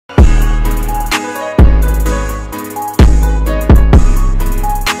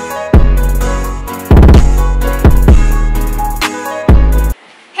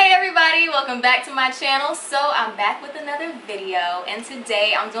back with another video, and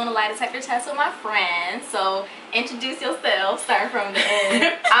today I'm doing a lie detector test with my friends. So introduce yourself, starting from the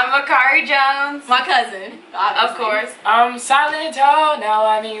end. I'm Makari Jones. My cousin, obviously. Of course. I'm Silento. Now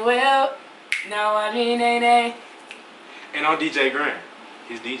I mean Will. Now I mean Nene. And I'm DJ Grant.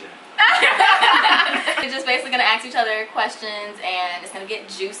 He's DJ. We're just basically gonna ask each other questions, and it's gonna get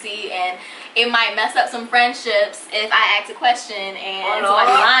juicy, and it might mess up some friendships if I ask a question and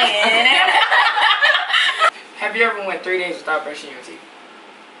somebody's lying. Have you ever went 3 days without brushing your teeth?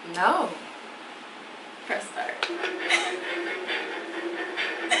 No. Press start.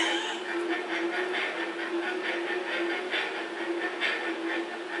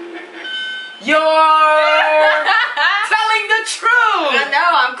 You're telling the truth. I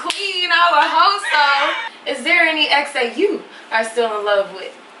know, I'm clean. I'm a host, so. Is there any ex that you are still in love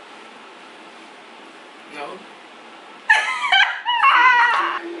with? No.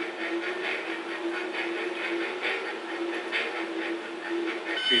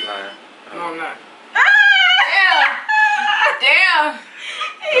 She's lying. No, I'm not. Damn.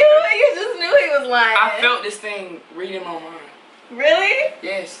 You just knew he was lying. I felt this thing reading my mind. Really?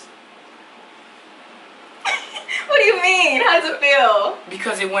 Yes. What do you mean? How does it feel?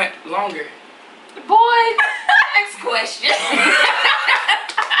 Because it went longer. Boy, next question.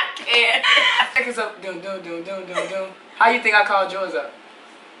 I can't. Seconds up. Doom, doom, doom, doom, doom, doom. How you think I called yours up?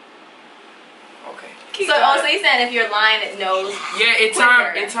 Okay. So you saying if you're lying, it knows? Yeah, it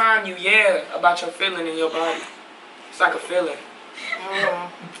time you yell about your feeling in your body. It's like a feeling.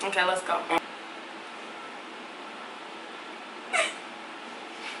 Okay, let's go.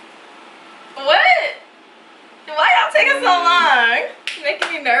 What? Why y'all taking so long? It's making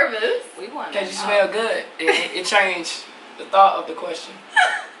me nervous. We want. Cause you smell good. It changed the thought of the question.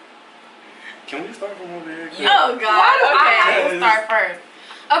 Can we start from over here? Yeah. Oh God. Why do I Okay. have to start first?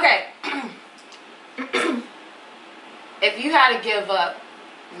 Okay. If you had to give up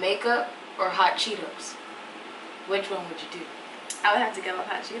makeup or hot Cheetos, which one would you do? I would have to give up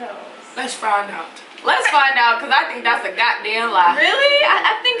hot Cheetos. Let's find out. Let's find out, because I think that's a goddamn lie. Really?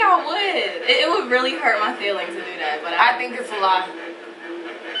 I think I would. It would really hurt my feelings to do that, but I think it's a lie.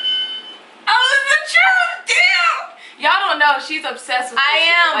 Oh, it's the truth! Damn! Y'all don't know, she's obsessed with this I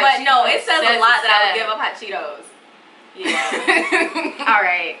shit. am, Like, but she's no, it says a lot that I would obsessed. give up hot Cheetos. Yeah. All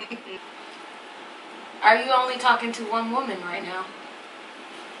right. Are you only talking to one woman right now?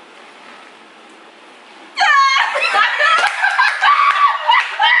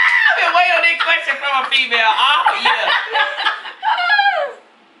 I've been waiting on that question from a female. Oh, yeah.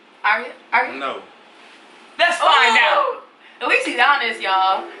 Are you? No. Let's find out. At least he's honest,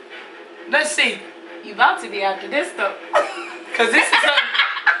 y'all. Let's see. You about to be after this, though. Because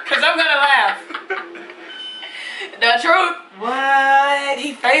I'm going to laugh. The truth. What?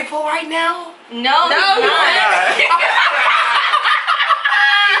 He faithful right now? No, he's not. He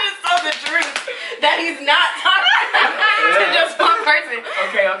just told the truth that he's not talking to just one person.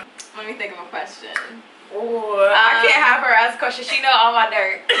 Okay. Let me think of a question. Ooh, I can't have her ask questions. She know all my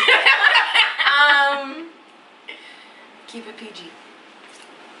dirt. Keep it PG.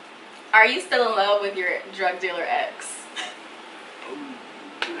 Are you still in love with your drug dealer ex?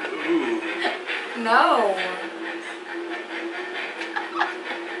 Ooh. No.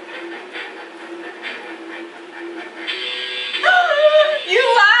 You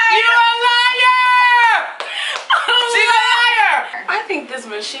lied! You a liar! She's a liar! I think this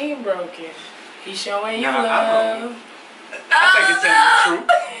machine broken. He's showing you Nah, love. I think it's telling the truth.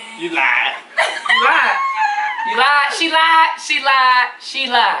 You lied. You lied. You lied. She lied. She lied. She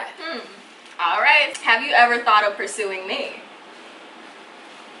lied. All right. Have you ever thought of pursuing me?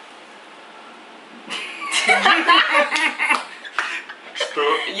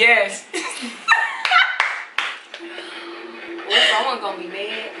 Stop. Yes. Well, someone gonna be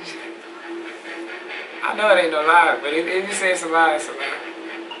mad. I know it ain't no lie, but if you say it's a lie, it's a lie.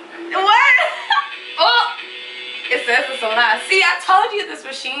 What? Oh! It says it's a lie. See, I told you this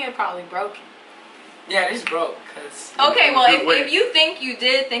machine is probably broken. Yeah, this broke, cause... Okay, well, Good way. if you think you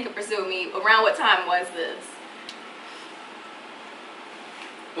did think of pursuing me, around what time was this?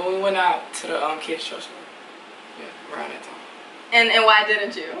 When we went out to the kids' church. Yeah, around that time. And why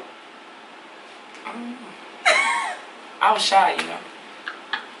didn't you? I don't know. I was shy, you know.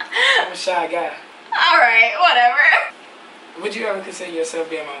 I'm a shy guy. All right, whatever. Would you ever consider yourself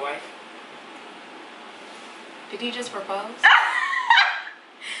being my wife? Did he just propose?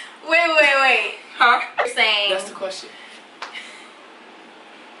 Wait. Huh? You're saying, That's the question.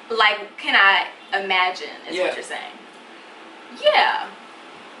 like, can I imagine, is Yeah. what you're saying. Yeah.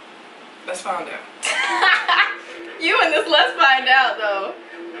 Let's find out. You and this let's find out, though.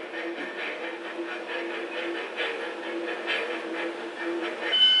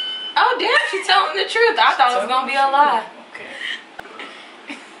 telling the truth. I thought it was gonna be a lie.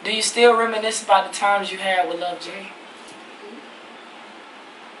 Okay. Do you still reminisce about the times you had with Love J?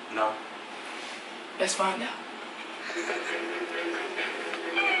 No. Let's find out.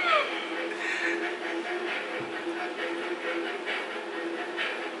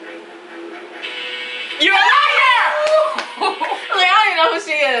 You're a liar! Like, I don't even know who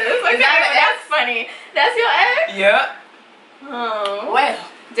she is. Okay, that's funny. That's your ex? Yep. Oh. Well.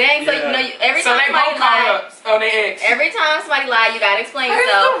 Dang, so Yeah. you know, every So time they both somebody caught lies, up on their ex. every time somebody lies, you gotta explain First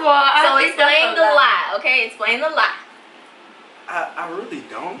yourself. of all, I So think explain that's the a lie, okay? Explain the lie. I really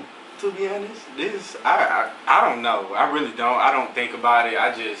don't, to be honest. I don't know. I really don't. I don't think about it.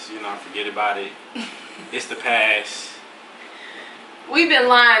 I just, I forget about it. It's the past. We've been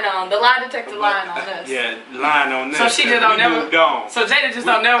lying on the lie detector, lying on us. Yeah, lying on this. So she just don't never. Moved on. So Jada just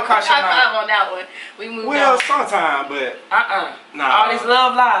don't never cross your I'm mind. on that one. We moved Well, on. sometime, but nah. All these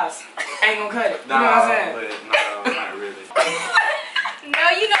love lies ain't gonna cut it. You know what I'm saying? But no, not really. No,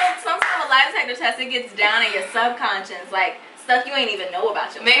 you know, sometimes a lie detector test, it gets down in your subconscious, like stuff you ain't even know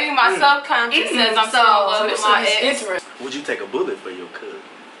about yourself. Maybe my subconscious says I'm so in love with my ex. Would you take a bullet for your cousin?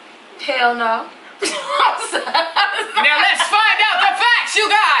 Hell no. Now let's find out the facts, you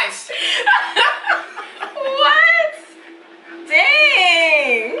guys. What?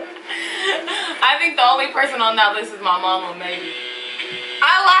 Dang. I think the only person on that list is my mama, maybe.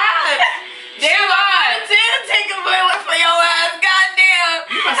 I lied. Damn, I did take a bullet for your ass. Goddamn.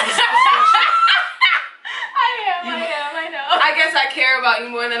 You must be so special. I know. I guess I care about you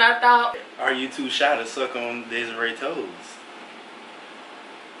more than I thought. Are you too shy to suck on Desiree toes?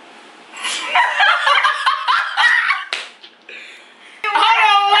 Hold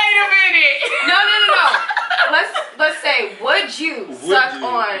on, wait a minute. No. Let's say, would you suck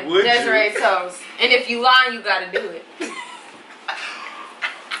on Desiree's toes? And if you lie, you gotta do it.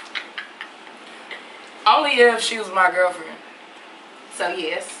 Only if she was my girlfriend. So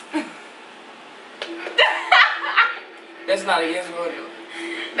yes. That's not a yes or no.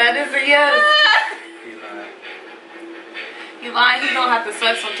 That is a yes. He lied. You lying, you don't have to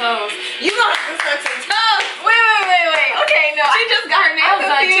suck some toes. You don't have to suck some toes. Wait. Okay, no. She just got her nails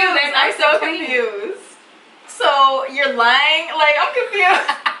done too. They're I'm nice so and clean. confused. So you're lying? Like, I'm confused.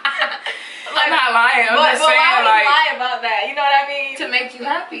 I'm not lying. I'm just why saying, would like, you lie about that? You know what I mean? to make you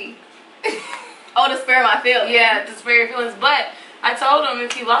happy. Oh, to spare my feelings. Yeah, to spare your feelings. But I told him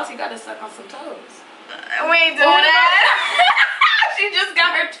if he lost, he got to suck on some toes. We ain't doing that. She just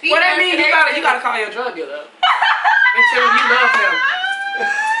got her teeth. What I mean, you gotta call your drug dealer. Make sure you love him.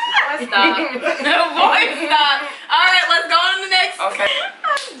 Boy, stop. Boy, stop. All right, let's go on to the next. Okay.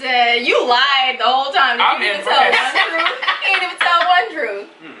 I'm dead. You lied the whole time. You didn't even tell one truth. You didn't even tell one truth.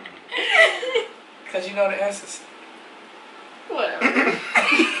 Because you know the answers. Whatever.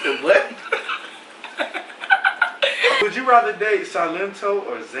 What? Would you rather date Silento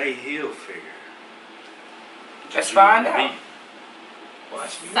or Zay Hill figure? Let's find out.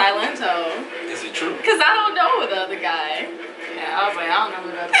 Watch me. Silento. Is it true? Because I don't know the other guy. Yeah, I was like, I don't know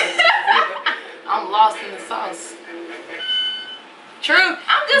who that person is either. I'm lost in the sauce. True.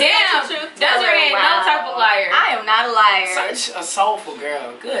 I'm just damn. truth Desiree ain't no type of liar. I am not a liar. Such a soulful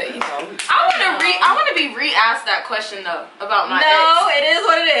girl. Good. You know. I want to be re-asked that question though about my ex. No, it is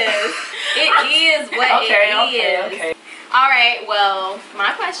what it is. It is what it is. Okay. All right. Well,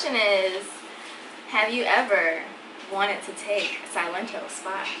 my question is, have you ever wanted to take Silento's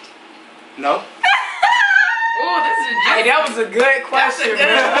spot? No. Oh, this is hey, that was a good question,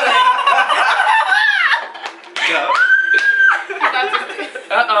 No.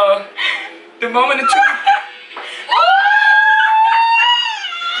 Uh-oh. The moment of truth.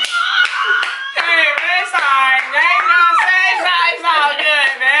 Hey, man, it's alright, man. You know what I'm saying? It's all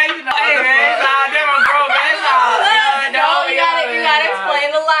good, man. You know, hey, man, it's all different, bro, man. It's all good. No, you gotta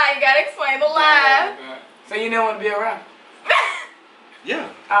explain the lie. You gotta explain the lie. So you never want to be around?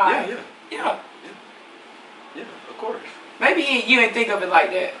 Yeah. Yeah, of course. Maybe you didn't think of it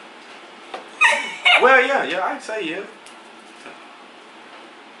like that. Well, yeah, I'd say yeah.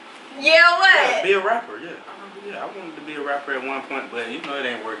 Yeah, what? Yeah, be a rapper, yeah. I wanted to be a rapper at one point, but you know it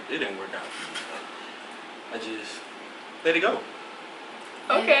didn't work out for me. So I just let it go.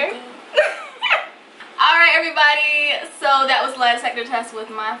 Okay. Alright, everybody. So that was lie detector test with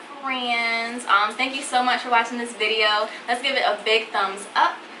my friends. Thank you so much for watching this video. Let's give it a big thumbs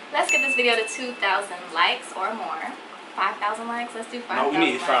up. Let's get this video to 2,000 likes or more. 5,000 likes? Let's do 5,000 No, we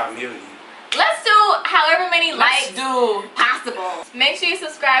need likes. 5 million. Let's do however many likes do possible. Make sure you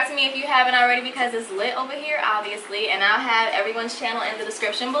subscribe to me if you haven't already because it's lit over here, obviously. And I'll have everyone's channel in the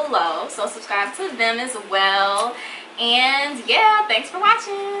description below. So subscribe to them as well. And yeah, thanks for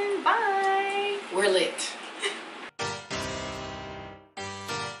watching. Bye. We're lit.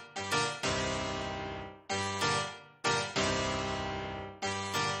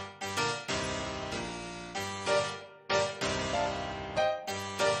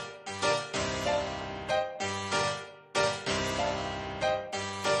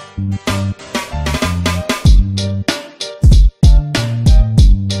 you.